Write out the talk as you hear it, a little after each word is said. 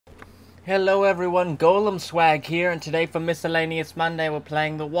Hello everyone, Golem Swag here, and today for Miscellaneous Monday we're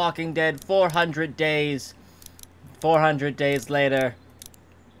playing The Walking Dead 400 Days. 400 days later,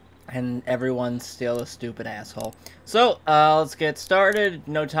 and everyone's still a stupid asshole. So, let's get started.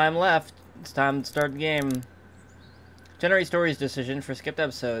 No time left. It's time to start the game. Generate stories decision for skipped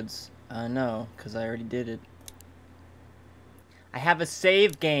episodes. No, because I already did it. I have a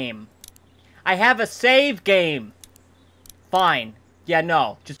save game. I have a save game! Fine. Yeah,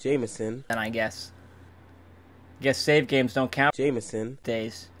 no. Just Jameson. then, I guess. Guess save games don't count Jameson.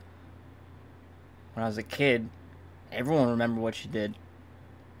 days. When I was a kid, everyone remembered what she did.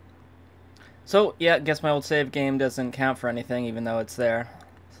 So, yeah, guess my old save game doesn't count for anything, even though it's there.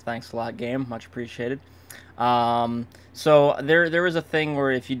 So thanks a lot, game. Much appreciated. So, there is a thing where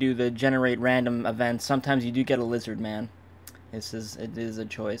if you do the generate random events, sometimes you do get a lizard man. It is a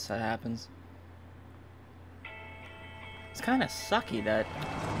choice that happens. It's kind of sucky that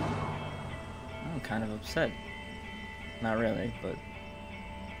I'm kind of upset. Not really, but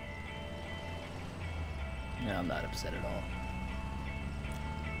no, I'm not upset at all.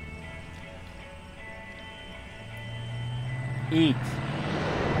 Eat.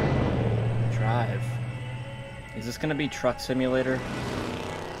 Drive. Is this gonna be Truck Simulator?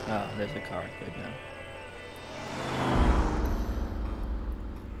 Oh, there's a car. Good now.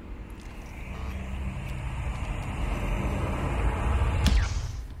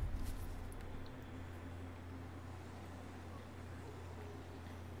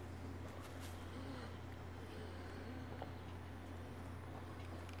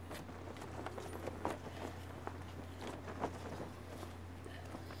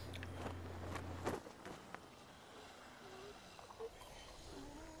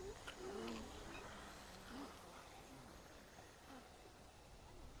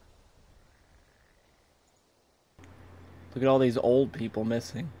 Look at all these old people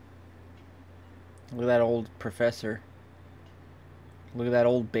missing. Look at that old professor. Look at that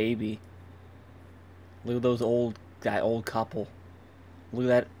old baby. Look at those that old couple. Look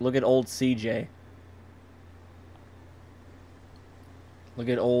at old CJ. Look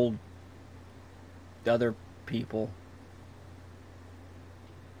at old other people.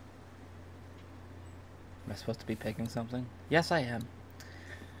 Am I supposed to be picking something? Yes, I am.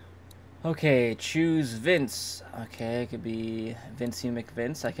 Okay, choose Vince. Okay, I could be Vincey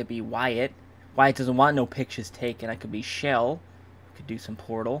McVince. I could be Wyatt. Wyatt doesn't want no pictures taken. I could be Shell. I could do some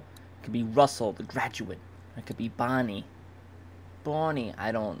Portal. I could be Russell, the graduate. I could be Bonnie. Bonnie,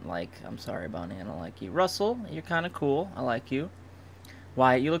 I'm sorry, Bonnie, I don't like you. Russell, you're kind of cool. I like you.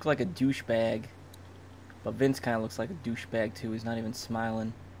 Wyatt, you look like a douchebag. But Vince kind of looks like a douchebag, too. He's not even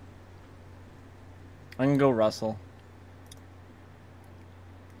smiling. I'm gonna go Russell.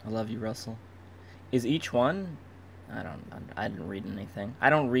 I love you, Russell. Is each one? I didn't read anything.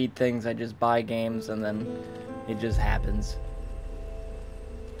 I don't read things, I just buy games and then it just happens.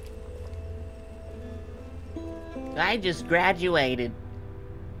 I just graduated.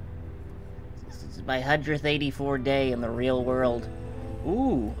 This is my 184 day in the real world.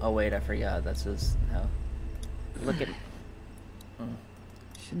 Ooh. Oh wait, I forgot. That's just how. Look at.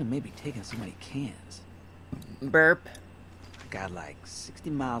 Shouldn't have maybe taken so many cans. Burp. Got like 60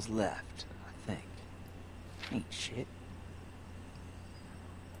 miles left, I think. Ain't shit.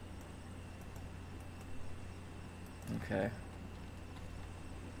 Okay.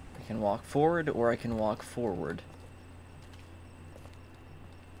 I can walk forward or I can walk forward.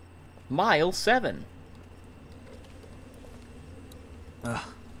 Mile 7. Ugh.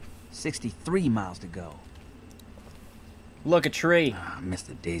 63 miles to go. Look, a tree. I miss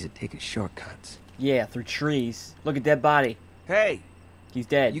the days of taking shortcuts. Yeah, through trees. Look at dead body. Hey! He's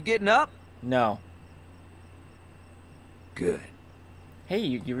dead. You getting up? No. Good. Hey,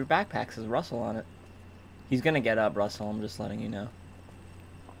 your backpack says Russell on it. He's gonna get up, Russell. I'm just letting you know.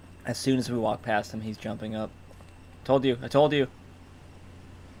 As soon as we walk past him, he's jumping up. Told you. I told you.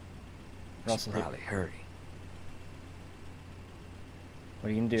 Russell, Should probably hurry. what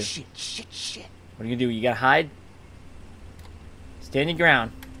are you gonna do? Shit. What are you gonna do? You gotta hide? Stand your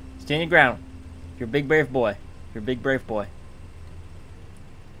ground. Stand your ground. You're a big brave boy. You're a big brave boy.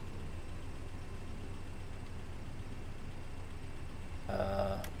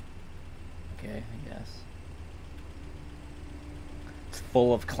 Okay, I guess. It's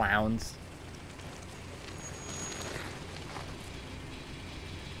full of clowns.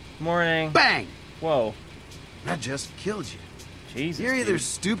 Morning. Bang! Whoa. I just killed you. Jesus. You're either dude.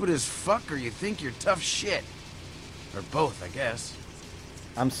 stupid as fuck or you think you're tough shit. Or both, I guess.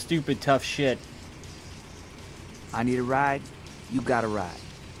 I'm stupid, tough shit. I need a ride. You got a ride.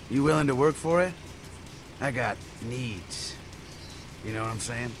 You willing to work for it? I got needs. You know what I'm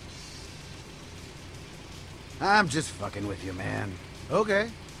saying? I'm just fucking with you, man. Okay.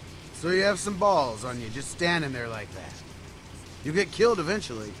 So you have some balls on you just standing there like that. You get killed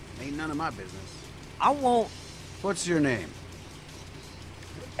eventually. Ain't none of my business. I won't. What's your name?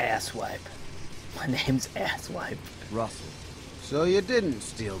 Asswipe. My name's Asswipe. Russell. So you didn't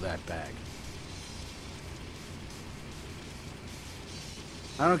steal that bag.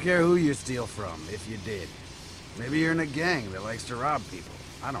 I don't care who you steal from, if you did. Maybe you're in a gang that likes to rob people.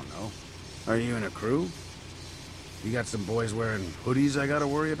 I don't know. Are you in a crew? You got some boys wearing hoodies I gotta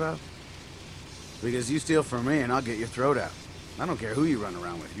worry about? Because you steal from me and I'll get your throat out. I don't care who you run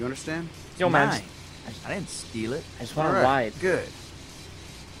around with, you understand? Yo, man. Mine. I didn't steal it. I just want to All right, ride. Good.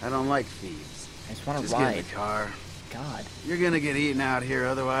 I don't like thieves. I just want to Just get in ride. the car. God. You're gonna get eaten out here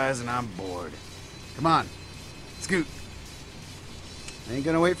otherwise, and I'm bored. Come on. Scoot. I ain't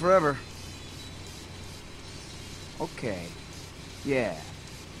gonna wait forever. Okay. Yeah.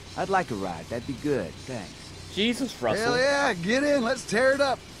 I'd like a ride. That'd be good. Thanks. Jesus, Russell. Hell yeah, get in. Let's tear it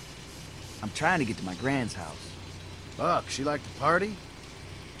up. I'm trying to get to my grand's house. Fuck, she like to party?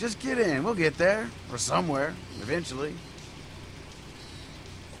 Just get in. We'll get there. Or somewhere. Eventually.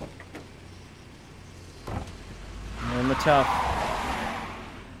 Norma Tough.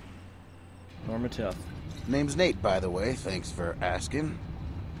 Norma Tough. Name's Nate, by the way. Thanks for asking.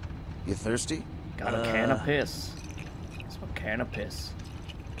 You thirsty? Got a can of piss. It's a can of piss.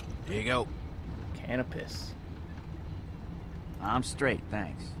 Here you go. Can of piss. I'm straight,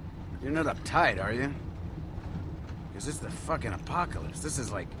 thanks. You're not uptight, are you? Because it's the fucking apocalypse. This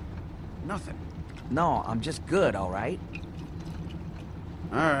is like nothing. No, I'm just good, all right?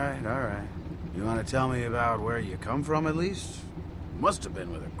 Alright, alright. You want to tell me about where you come from, at least? Must have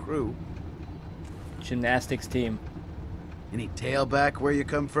been with a crew. Gymnastics team. Any tailback where you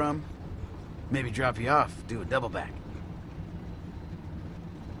come from? Maybe drop you off, do a double back.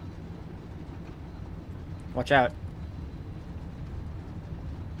 Watch out.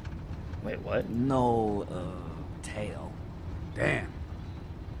 Wait, what? No, tail. Damn.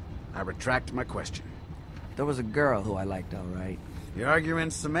 I retract my question. There was a girl who I liked, all right. You're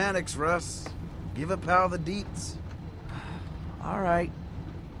arguing semantics, Russ. Give a pal the deets. All right.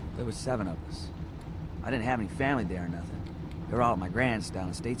 There was 7 of us. I didn't have any family there or nothing. They were all at my grand's down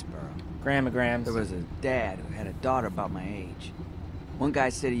in Statesboro. Grammograms. There was a dad who had a daughter about my age. One guy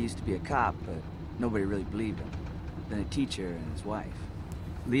said he used to be a cop, but nobody really believed him. Then a teacher and his wife.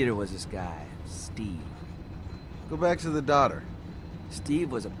 Leader was this guy, Steve. Go back to the daughter.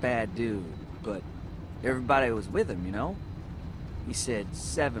 Steve was a bad dude, but everybody was with him, you know? He said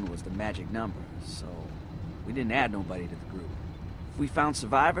 7 was the magic number, so we didn't add nobody to the group. If we found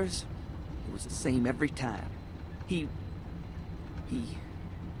survivors, it was the same every time. He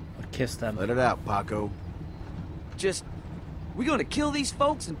Would kiss them. Let it out, Paco. just, we gonna kill these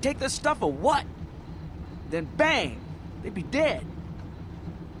folks and take their stuff or what? Then bang, they'd be dead.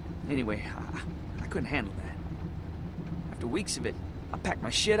 Anyway, I couldn't handle that. After weeks of it, I packed my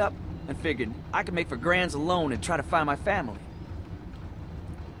shit up and figured I could make for Grands alone and try to find my family.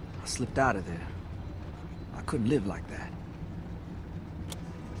 I slipped out of there. I couldn't live like that.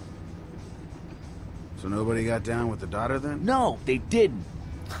 So nobody got down with the daughter then? No, they didn't.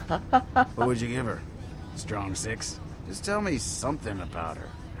 What would you give her? Strong 6? Just tell me something about her.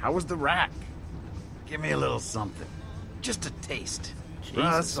 How was the rack? Give me a little something. Just a taste. Jesus,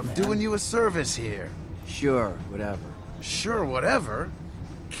 Russ, I'm man. doing you a service here. Sure, whatever. Sure, whatever.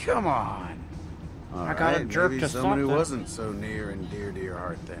 Come on. All I got a right, jerk maybe to someone who something. wasn't so near and dear to your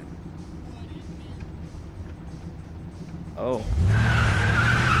heart then. Oh.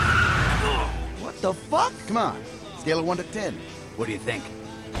 What the fuck? Come on. Scale of 1 to 10. What do you think?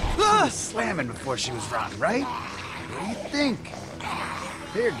 Slamming before she was rotten, right? What do you think?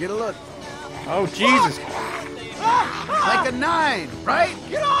 Here, get a look. Oh, Jesus. Like a 9, right?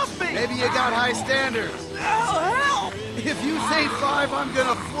 Get off me! Maybe you got high standards. Help! If you say 5, I'm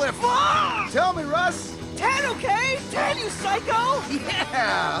gonna flip. Tell me, Russ. 10, okay? 10, you psycho!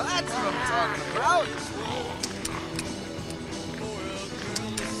 Yeah, that's what I'm talking about.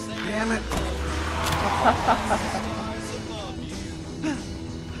 Damn it.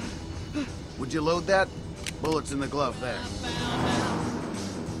 Would you load that? Bullets in the glove there.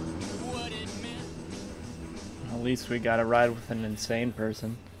 At least we got to ride with an insane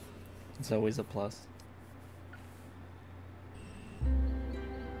person. It's always a plus.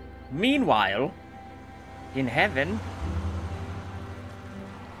 Meanwhile, in heaven...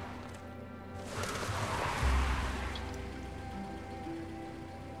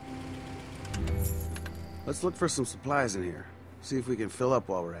 Let's look for some supplies in here. See if we can fill up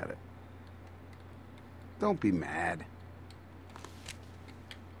while we're at it. Don't be mad.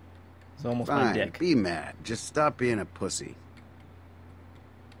 It's almost my Fine, dick. be mad. Just stop being a pussy.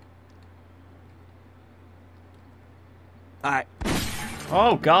 All right.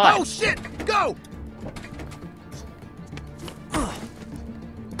 Oh, God. Oh, shit! Go!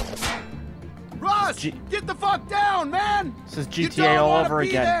 Russ! G- Get the fuck down, man! This is You GTA don't all wanna over be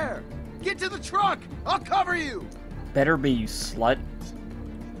again. there. Get to the truck! I'll cover you! Better be, you slut.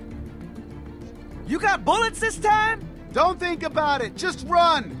 You got bullets this time? Don't think about it. Just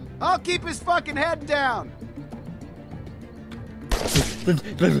run. I'll keep his fucking head down.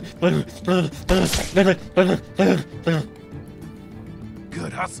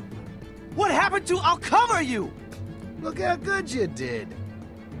 Good hustle. What happened to I'll cover you? Look how good you did.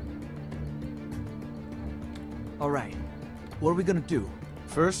 All right. What are we gonna do?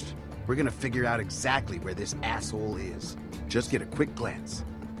 First, we're gonna figure out exactly where this asshole is. Just get a quick glance.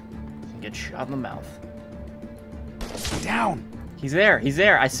 Get shot in the mouth. Down. He's there. He's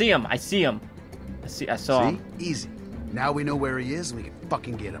there. I see him. I see him. I saw See? him. Easy. Now we know where he is and we can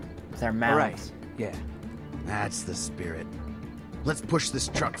fucking get him. With their All mouths. right. Yeah. That's the spirit. Let's push this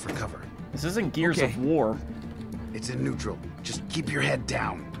truck for cover. This isn't Gears Okay. of War. It's in neutral. Just keep your head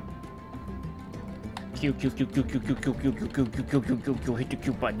down. Q, Q, Q, Q, Q, Q, Q, Q, Q, Q, Q, Q, Q, Q, Q, hit the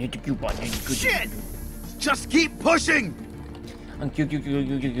Q button, hit the Q button, hit the Q. Shit! Just keep pushing! Q, Q, Q,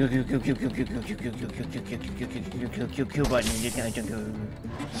 Q, Q, Q, Q, Q, Q, Q, Q, Q, Q, Q, Q, Q, Q, Q, Q button, hit the Q.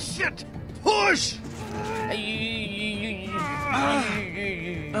 Shit! Push!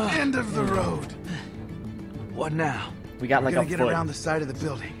 End of the road. What now? We got We're like gonna a get foot. around the side of the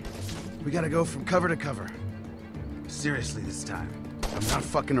building. We gotta go from cover to cover. Seriously this time. I'm not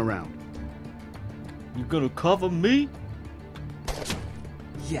fucking around. You gonna cover me?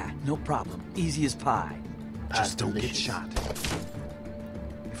 Yeah, no problem. Easy as pie. Just don't get delicious. shot.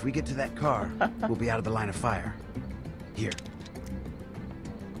 If we get to that car, we'll be out of the line of fire. Here.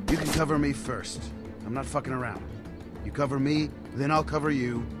 You can cover me first. I'm not fucking around. You cover me, then I'll cover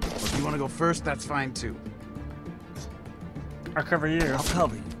you. Or if you want to go first, that's fine too. I'll cover you. I'll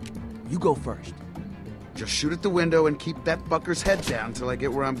cover you. You go first. Just shoot at the window and keep that fucker's head down till I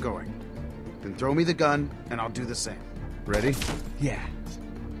get where I'm going. Then throw me the gun, and I'll do the same. Ready? Yeah.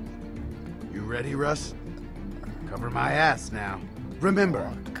 You ready, Russ? Cover my ass now.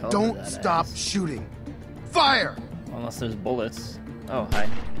 Remember, Cover don't that stop ass. shooting. Fire! Unless there's bullets. Oh, hi.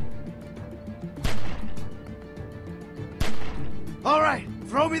 All right,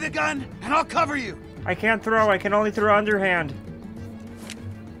 throw me the gun, and I'll cover you. I can't throw. I can only throw underhand.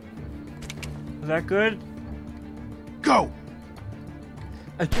 Is that good? Go!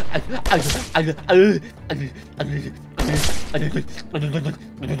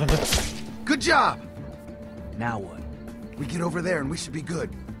 Good job! Now what? We get over there and we should be good.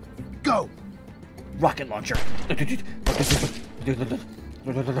 Go! Rocket launcher.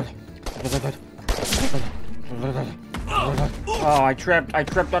 Oh, I tripped. I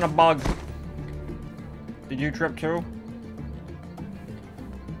tripped on a bug. Did you trip too?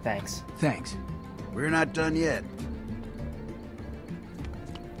 Thanks. Thanks. We're not done yet.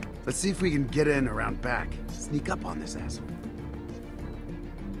 Let's see if we can get in around back. Sneak up on this asshole.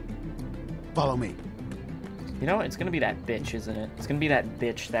 Follow me. You know, it's gonna be that bitch, isn't it? It's gonna be that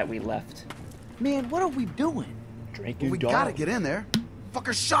bitch that we left. Man, what are we doing? Drinking We dog. gotta get in there.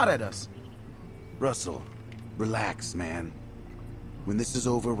 Fucker shot at us. Russell, relax, man. When this is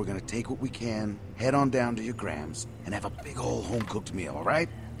over, we're gonna take what we can, head on down to your Grams, and have a big ol' home-cooked meal, all right?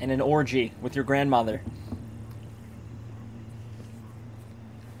 And an orgy with your grandmother.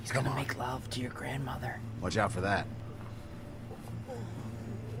 He's Come gonna on. make love to your grandmother. Watch out for that.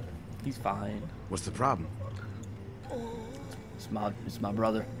 He's fine. What's the problem? It's my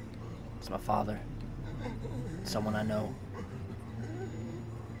brother. It's my father. It's someone I know.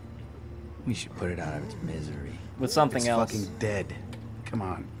 We should put it out of its misery. With something It's else. fucking dead. Come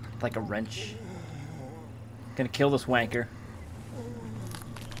on. Like a wrench. Gonna kill this wanker.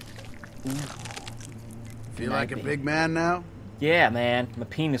 Feel like a Maybe. big man now? Yeah, man. My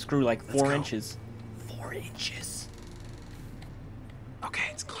penis grew like Let's 4 go. inches. 4 inches. Okay,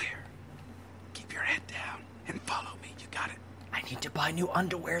 it's clear. Keep your head down and follow me. You got it. I need to buy new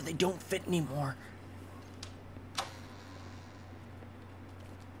underwear. They don't fit anymore.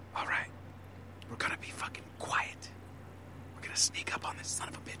 All right. We're gonna be fucking quiet. We're gonna sneak up on this son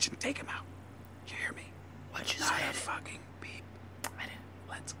of a bitch and take him out. You hear me? What'd you Not say? a fucking beep. I didn't.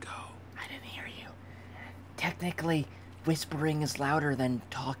 Let's go. I didn't hear you. Technically, whispering is louder than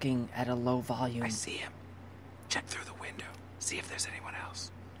talking at a low volume. I see him. Check through the window. See if there's anyone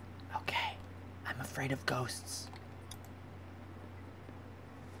else. Okay. I'm afraid of ghosts.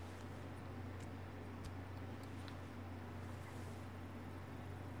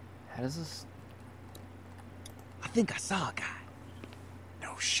 How does this... I think I saw a guy.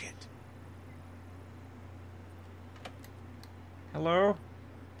 No shit. Hello?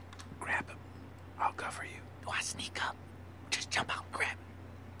 Grab him. I'll cover you. Do I sneak up? Just jump out and grab him.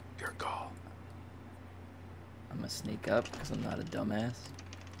 Your call. I'm gonna sneak up because I'm not a dumbass.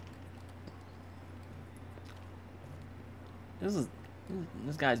 This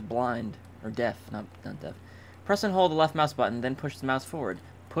guy's blind. Or deaf. Not deaf. Press and hold the left mouse button, then push the mouse forward.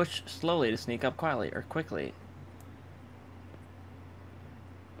 Push slowly to sneak up quietly or quickly.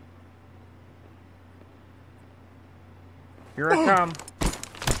 Here I come.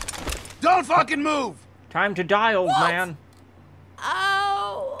 Don't fucking move! Time to die, old man.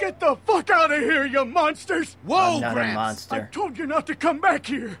 Oh! Get the fuck out of here, you monsters! Whoa, I'm not a Gramps! I monster. told you not to come back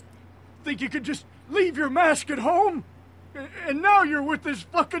here. Think you could just leave your mask at home? And now you're with this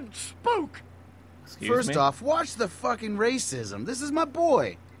fucking spook. Excuse First me? off, watch the fucking racism. This is my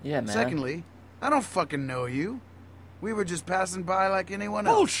boy. Yeah, man. Secondly, I don't fucking know you. We were just passing by like anyone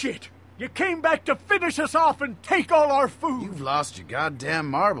else. Bullshit! You came back to finish us off and take all our food. You've lost your goddamn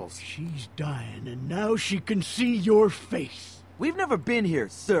marbles. She's dying, and now she can see your face. We've never been here,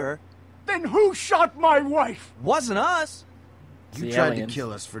 sir. Then who shot my wife? Wasn't us. You the tried aliens. to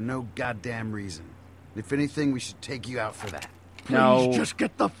kill us for no goddamn reason. If anything, we should take you out for that. Please No. just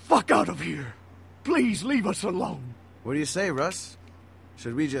get the fuck out of here. Please leave us alone. What do you say, Russ?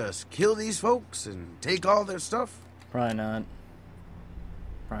 Should we just kill these folks and take all their stuff? Probably not.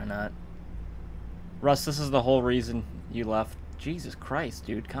 Probably not. Russ, this is the whole reason you left. Jesus Christ,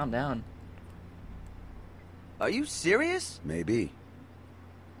 dude, calm down. Are you serious? Maybe.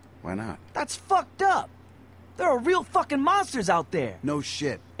 Why not? That's fucked up. There are real fucking monsters out there. No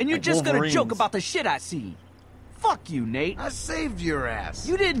shit. And you're Like just gonna joke Wolverines. about the shit I see. Fuck you, Nate. I saved your ass.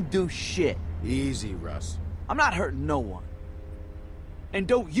 You didn't do shit. Easy, Russ. I'm not hurting no one. And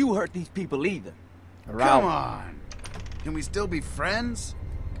don't you hurt these people either. Come on. Can we still be friends?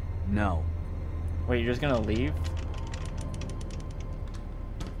 No. Wait, you're just gonna leave?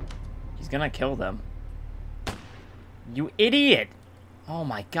 He's gonna kill them. You idiot! Oh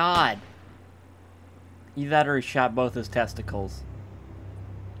my god. Either that or he shot both his testicles.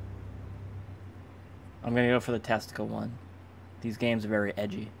 I'm gonna go for the testicle one. These games are very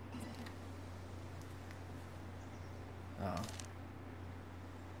edgy. Oh.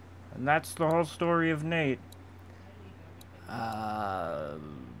 And that's the whole story of Nate. Alright,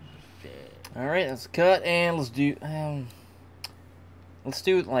 let's cut and let's do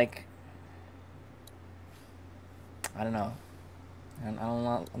like, I don't know.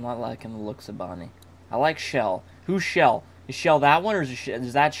 I'm not liking the looks of Bonnie. I like Shell. Who's Shell? Is Shell that one or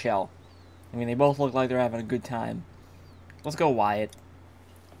is that Shell? I mean, they both look like they're having a good time. Let's go Wyatt.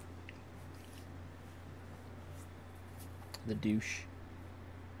 The douche.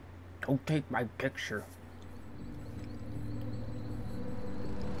 Don't take my picture.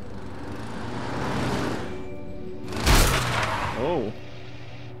 Oh.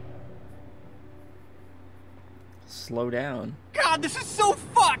 Slow down. God, this is so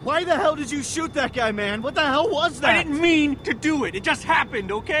fucked! Why the hell did you shoot that guy, man? What the hell was that? I didn't mean to do it. It just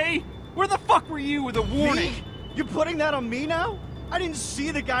happened, okay? Where the fuck were you with a warning? Me? You're putting that on me now? I didn't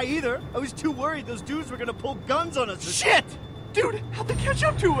see the guy either. I was too worried those dudes were gonna pull guns on us. Shit! Dude, how'd they catch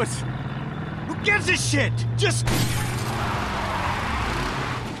up to us? Who gives a shit? Just...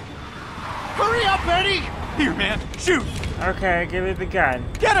 Hurry up, Eddie! Here, man, shoot! Okay, give me the gun.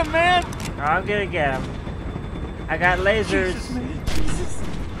 Get him, man! I'm gonna get him. I got lasers. Jesus, man, Jesus.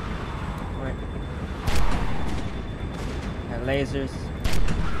 Wait. Got lasers.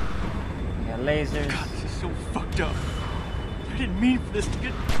 Got lasers. God, this is so fucked up. I didn't mean for this to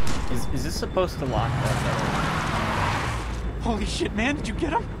get... Is this supposed to lock up? Holy shit, man, did you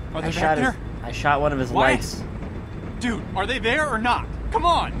get him? Are they back there? I shot one of his Why? lights. Dude, are they there or not? Come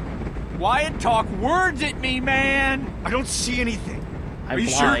on! Wyatt, talk words at me, man! I don't see anything. I'm Are you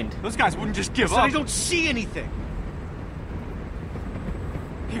blind. sure? Those guys wouldn't just I give said up. I don't see anything.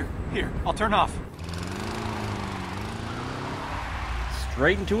 Here, I'll turn off.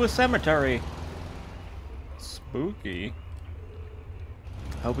 Straight into a cemetery. Spooky.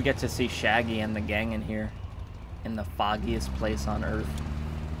 Hope we get to see Shaggy and the gang in here. In the foggiest place on Earth.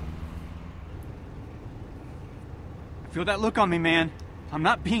 Feel that look on me, man. I'm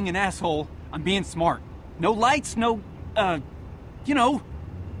not being an asshole. I'm being smart. No lights, no, you know,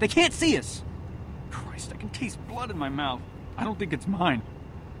 they can't see us. Christ, I can taste blood in my mouth. I don't think it's mine.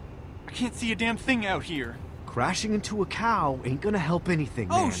 I can't see a damn thing out here. Crashing into a cow ain't gonna help anything,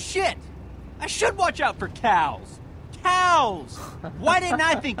 man. Oh, shit! I should watch out for cows. Cows! Why didn't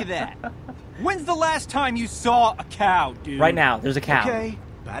I think of that? When's the last time you saw a cow, dude? Right now, there's a cow. Okay,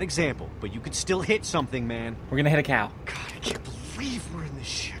 Bad example, but you could still hit something, man. We're gonna hit a cow. God, I can't believe we're in this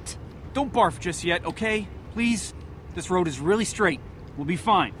shit. Don't barf just yet, okay? Please? This road is really straight. We'll be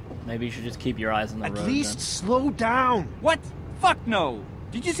fine. Maybe you should just keep your eyes on the road. At least then. slow down. What? Fuck no!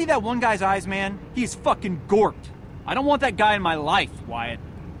 Did you see that one guy's eyes, man? He's fucking gorked. I don't want that guy in my life, Wyatt.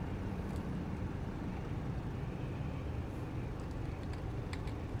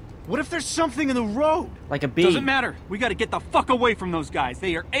 What if there's something in the road? Like a bee. Doesn't matter. We gotta get the fuck away from those guys.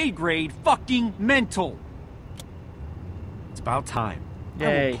 They are A-grade fucking mental. It's about time. I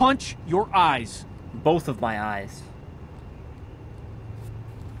Yay. will punch your eyes. Both of my eyes.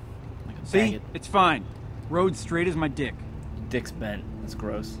 Like a See? maggot. It's fine. Road straight as my dick. Dick's bent. That's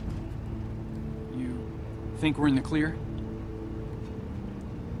gross. You think we're in the clear?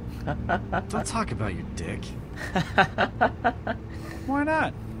 Don't talk about your dick. Why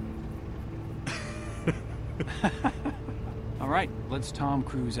not? All right, let's Tom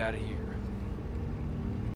Cruise out of here.